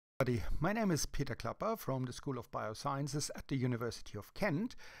My name is Peter Klapper from the School of Biosciences at the University of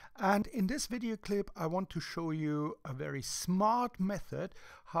Kent, and in this video clip I want to show you a very smart method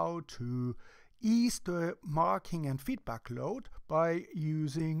how to ease the marking and feedback load by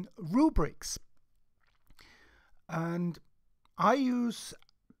using rubrics. And I use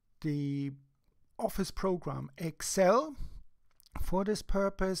the Office program Excel for this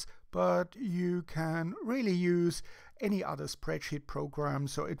purpose, but you can really use any other spreadsheet program,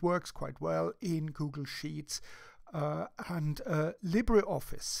 so it works quite well in Google Sheets and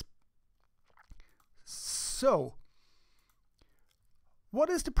LibreOffice. So, what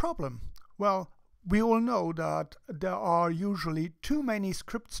is the problem? Well, we all know that there are usually too many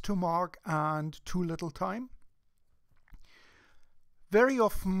scripts to mark and too little time. Very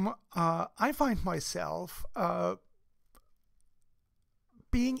often I find myself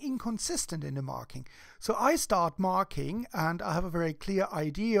being inconsistent in the marking. So I start marking and I have a very clear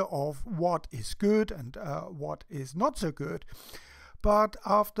idea of what is good and what is not so good. But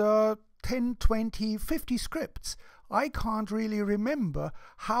after 10, 20, 50 scripts, I can't really remember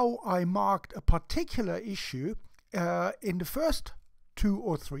how I marked a particular issue in the first 2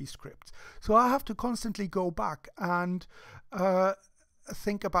 or 3 scripts. So I have to constantly go back and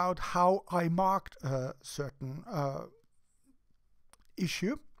think about how I marked a certain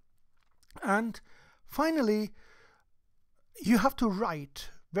issue. And finally, you have to write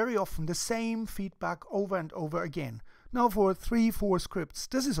very often the same feedback over and over again. Now for 3, 4 scripts,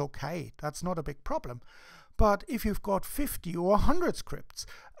 this is okay, that's not a big problem. But if you've got 50 or 100 scripts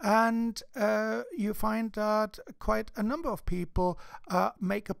and you find that quite a number of people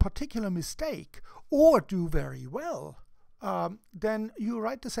make a particular mistake or do very well, then you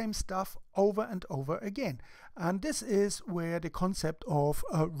write the same stuff over and over again. And this is where the concept of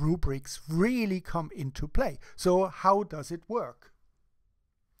rubrics really come into play. So how does it work?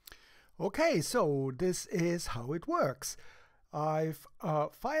 Okay, so this is how it works. I've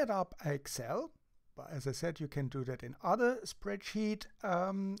fired up Excel. But as I said, you can do that in other spreadsheet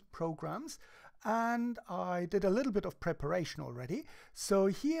programs. And I did a little bit of preparation already. So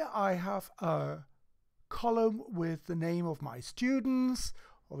here I have a column with the name of my students,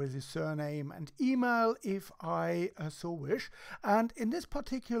 obviously surname and email if I so wish. And in this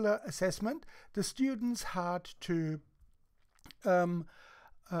particular assessment, the students had to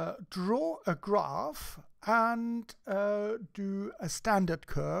draw a graph and do a standard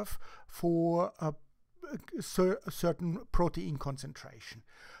curve for a certain protein concentration.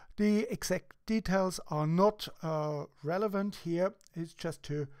 The exact details are not relevant here. It's just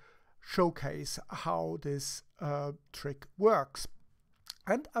to showcase how this trick works.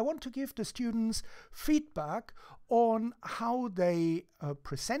 And I want to give the students feedback on how they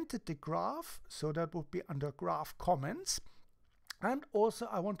presented the graph, so that would be under graph comments. And also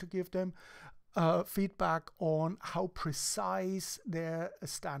I want to give them feedback on how precise their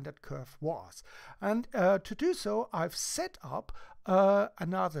standard curve was. And to do so, I've set up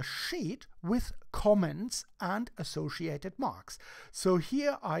another sheet with comments and associated marks. So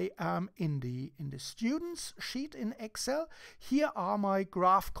here I am in the students sheet in Excel. Here are my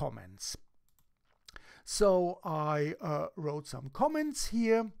graph comments. So I wrote some comments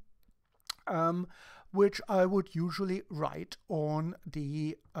here, which I would usually write on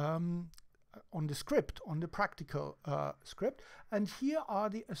the script, on the practical script. And here are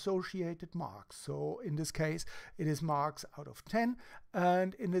the associated marks. So in this case, it is marks out of 10.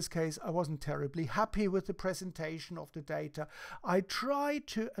 And in this case, I wasn't terribly happy with the presentation of the data. I try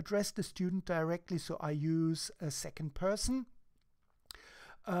to address the student directly, so I use a second person.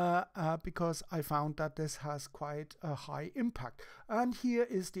 Because I found that this has quite a high impact. And here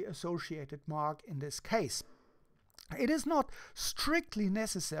is the associated mark in this case. It is not strictly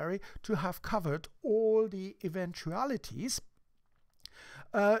necessary to have covered all the eventualities.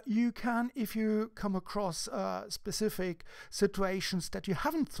 You can, if you come across specific situations that you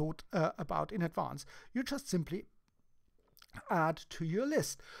haven't thought about in advance, you just simply add to your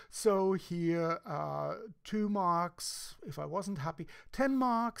list. So here 2 marks if I wasn't happy, 10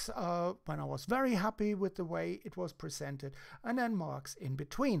 marks when I was very happy with the way it was presented, and then marks in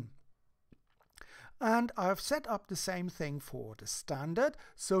between. And I've set up the same thing for the standard.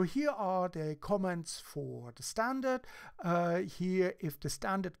 So here are the comments for the standard. Here, if the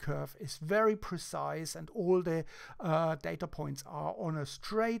standard curve is very precise and all the data points are on a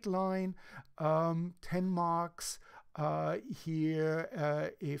straight line, 10 marks. Here,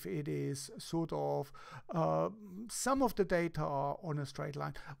 if it is sort of some of the data are on a straight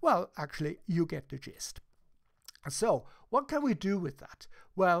line, well, actually, you get the gist. So what can we do with that?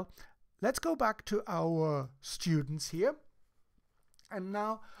 Well, let's go back to our students here. And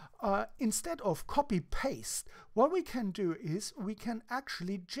now, instead of copy-paste, what we can do is we can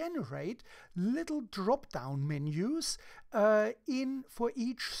actually generate little drop-down menus for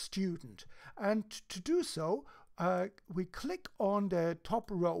each student. And to do so, we click on the top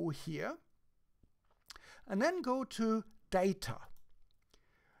row here, and then go to Data.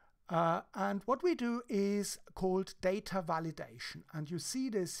 And what we do is called data validation. And you see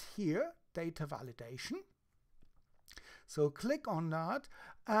this here, data validation. So click on that,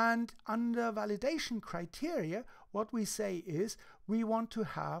 and under validation criteria, what we say is we want to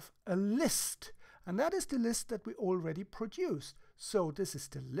have a list. And that is the list that we already produced. So this is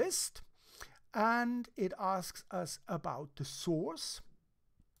the list, and it asks us about the source.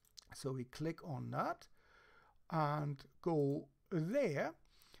 So we click on that and go there.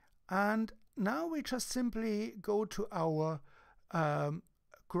 And now we just simply go to our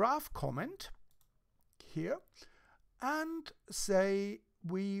graph comment here and say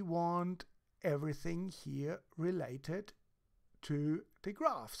we want everything here related to the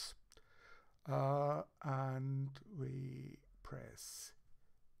graphs. And we press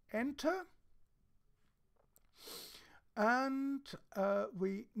enter. And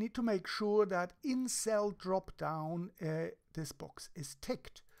we need to make sure that in cell drop down this box is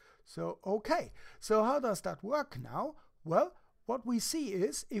ticked. So okay, so how does that work now? Well, what we see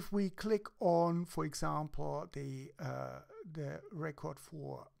is if we click on, for example, the record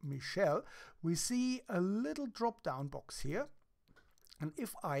for Michelle, we see a little drop down box here. And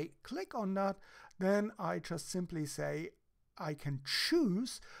if I click on that, then I just simply say I can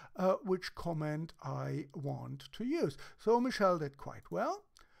choose which comment I want to use. So Michelle did quite well,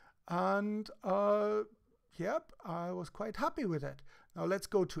 and yep, I was quite happy with it. Now let's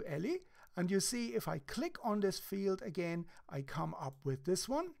go to Ellie, and you see if I click on this field again, I come up with this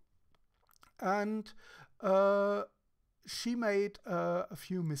one. And she made a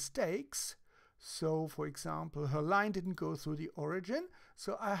few mistakes. So for example, her line didn't go through the origin,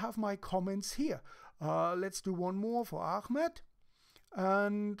 so I have my comments here. Let's do one more for Ahmed.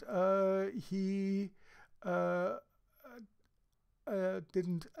 And he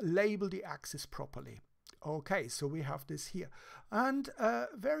didn't label the axis properly. Okay, so we have this here. And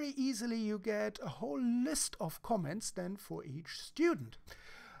very easily you get a whole list of comments then for each student.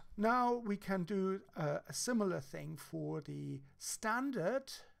 Now we can do a similar thing for the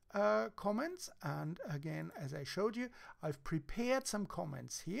standard comments, and again, as I showed you, I've prepared some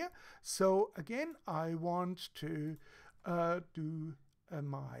comments here. So again, I want to do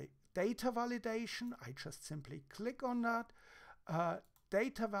my data validation. I just simply click on that.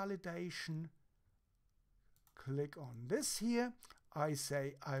 Data validation, click on this here. I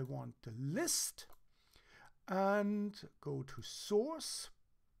say I want the list and go to source.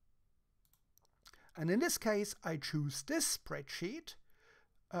 And in this case, I choose this spreadsheet.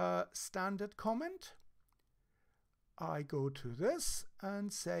 Standard comment. I go to this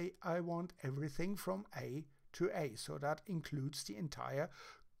and say I want everything from A to A. So that includes the entire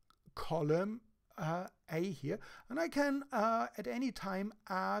column A here. And I can at any time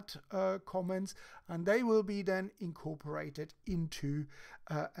add comments, and they will be then incorporated into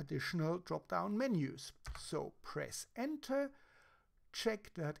additional drop-down menus. So press enter,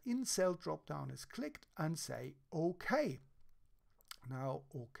 check that in cell drop-down is clicked, and say OK. Now,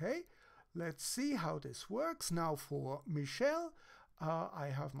 okay, let's see how this works. Now for Michelle,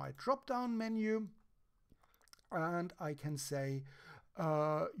 I have my drop-down menu, and I can say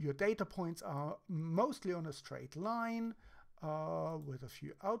your data points are mostly on a straight line with a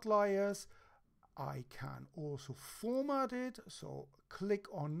few outliers. I can also format it, so click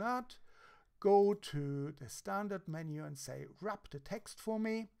on that, go to the standard menu and say wrap the text for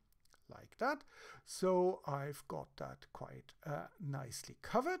me. Like that. So I've got that quite nicely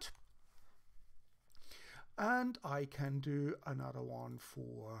covered. And I can do another one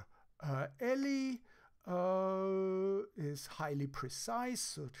for Ellie. Is highly precise,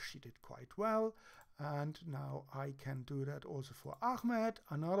 so she did quite well. And now I can do that also for Ahmed,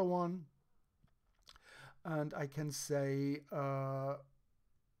 another one. And I can say on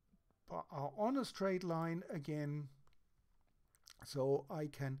a straight line again. So I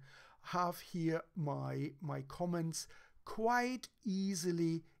can have here my comments quite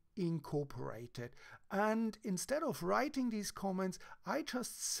easily incorporated. And instead of writing these comments, I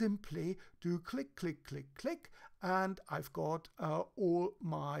just simply do click, click, click, click, and I've got all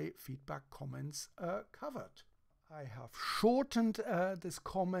my feedback comments covered. I have shortened this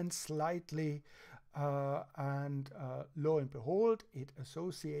comment slightly, and lo and behold, it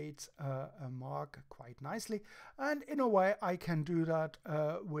associates a mark quite nicely. And in a way, I can do that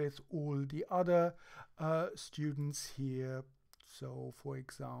with all the other students here. So for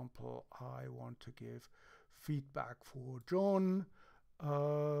example, I want to give feedback for John.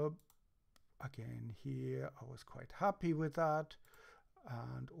 Again, here I was quite happy with that.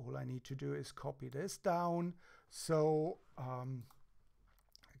 And all I need to do is copy this down. So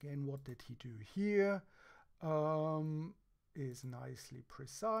again, what did he do here? Is nicely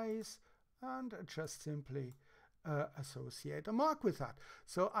precise, and just simply associate a mark with that.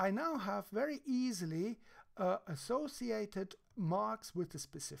 So I now have very easily associated marks with the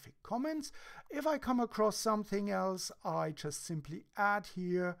specific comments. If I come across something else, I just simply add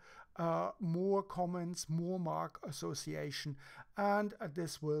here more comments, more mark association, and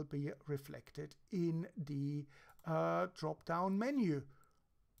this will be reflected in the drop-down menu.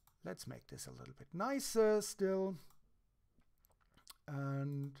 Let's make this a little bit nicer still.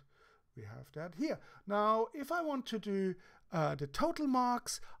 And we have that here. Now, if I want to do the total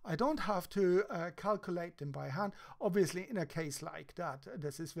marks, I don't have to calculate them by hand. Obviously, in a case like that,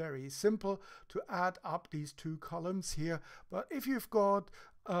 this is very simple to add up these two columns here. But if you've got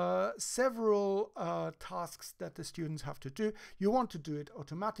several tasks that the students have to do, you want to do it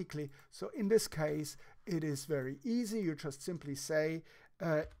automatically. So in this case, it is very easy. You just simply say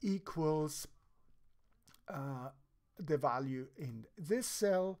equals the value in this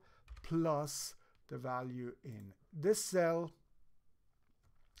cell plus the value in this cell.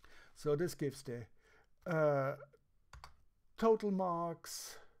 So this gives the total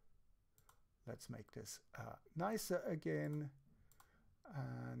marks. Let's make this nicer again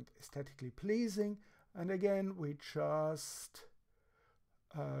and aesthetically pleasing. And again, we just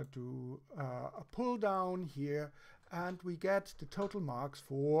do a pull down here, and we get the total marks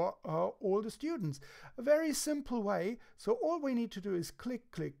for all the students. A very simple way. So all we need to do is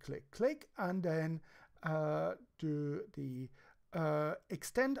click, click, click, click, and then do the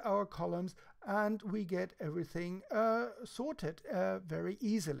extend our columns, and we get everything sorted very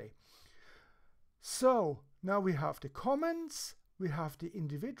easily. So now we have the comments, we have the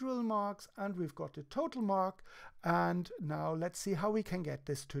individual marks, and we've got the total mark. And now let's see how we can get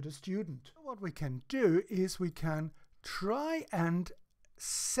this to the student. What we can do is we can try and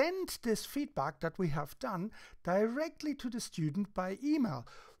send this feedback that we have done directly to the student by email.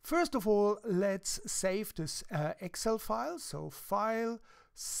 First of all, let's save this Excel file. So File,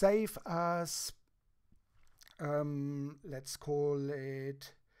 Save As, let's call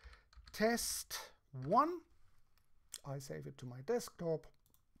it Test1. I save it to my desktop,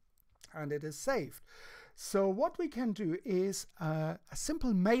 and it is saved. So what we can do is a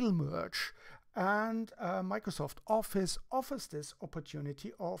simple mail merge, and Microsoft Office offers this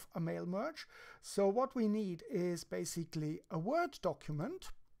opportunity of a mail merge. So what we need is basically a Word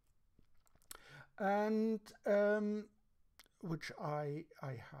document, and which I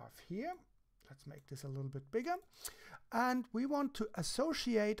have here. Let's make this a little bit bigger. And we want to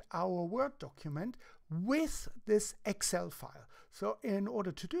associate our Word document with this Excel file. So in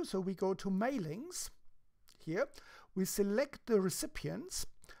order to do so, we go to Mailings. Here, we select the recipients,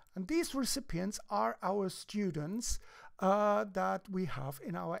 and these recipients are our students that we have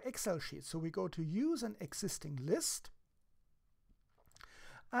in our Excel sheet. So we go to Use an Existing List,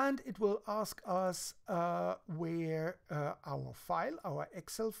 and it will ask us where our file, our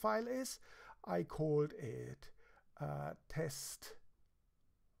Excel file is. I called it Test1.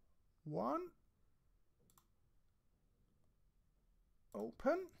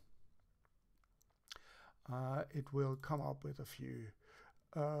 Open. It will come up with a few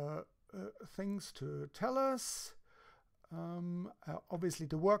things to tell us. Obviously,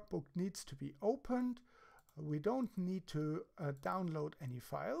 the workbook needs to be opened. We don't need to download any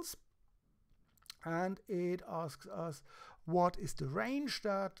files. And it asks us what is the range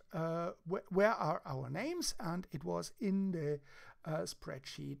that, where are our names, and it was in the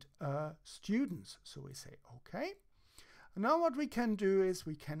spreadsheet students. So we say OK. Now what we can do is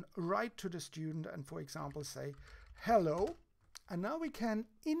we can write to the student and, for example, say hello. And now we can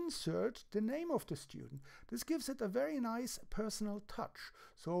insert the name of the student. This gives it a very nice personal touch.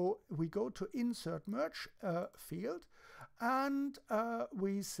 So we go to Insert Merge field, and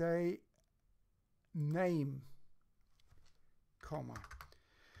we say name, comma.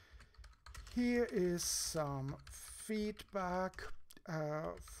 Here is some feedback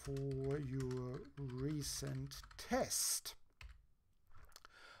for your recent test.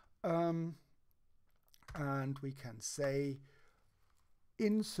 And we can say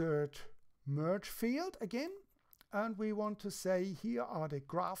insert merge field again, and we want to say here are the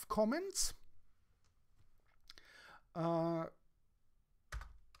graph comments. For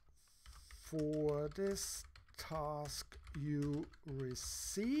this task you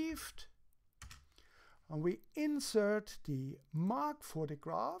received, and we insert the mark for the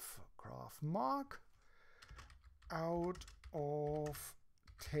graph mark, out of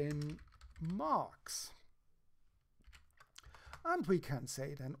 10 marks. And we can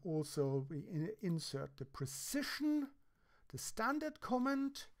say then also we insert the precision, the standard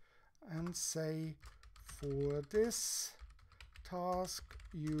comment, and say for this task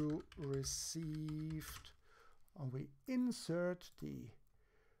you received, and we insert the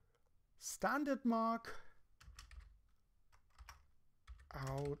standard mark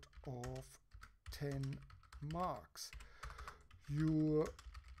out of 10 marks. Your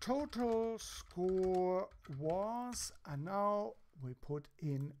total score was, and now we put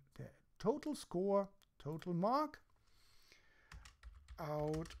in the total score, total mark,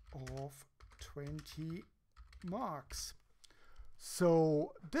 out of 20 marks.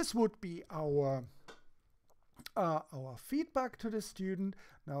 So this would be our feedback to the student.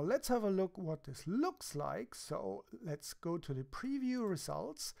 Now let's have a look what this looks like. So let's go to the preview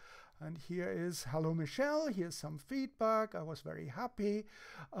results. And here is, hello Michelle, here's some feedback. I was very happy.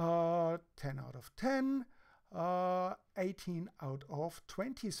 10 out of 10, 18 out of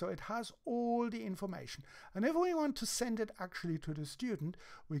 20. So it has all the information. And if we want to send it actually to the student,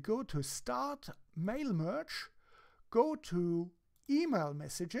 we go to Start Mail Merge, go to Email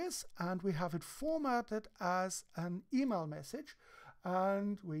Messages, and we have it formatted as an email message.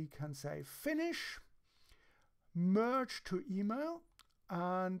 And we can say Finish, Merge to Email.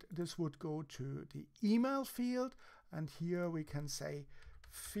 And this would go to the email field, and here we can say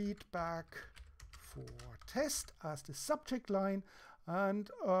feedback for test as the subject line. And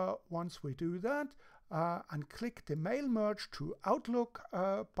once we do that and click the mail merge to Outlook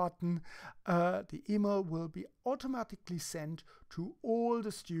button, the email will be automatically sent to all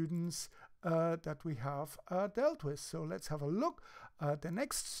the students that we have dealt with. So let's have a look. The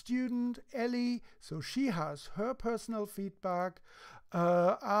next student, Ellie, so she has her personal feedback.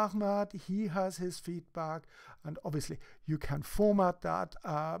 Ahmad, he has his feedback, and obviously you can format that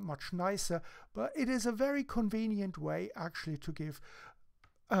much nicer, but it is a very convenient way actually to give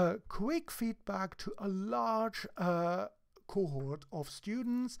quick feedback to a large cohort of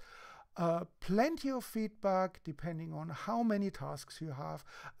students. Plenty of feedback depending on how many tasks you have,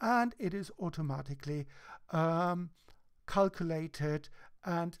 and it is automatically calculated,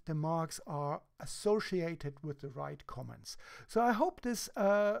 and the marks are associated with the right comments. So I hope this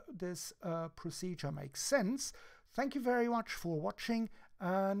procedure makes sense. Thank you very much for watching,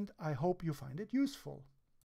 and I hope you find it useful.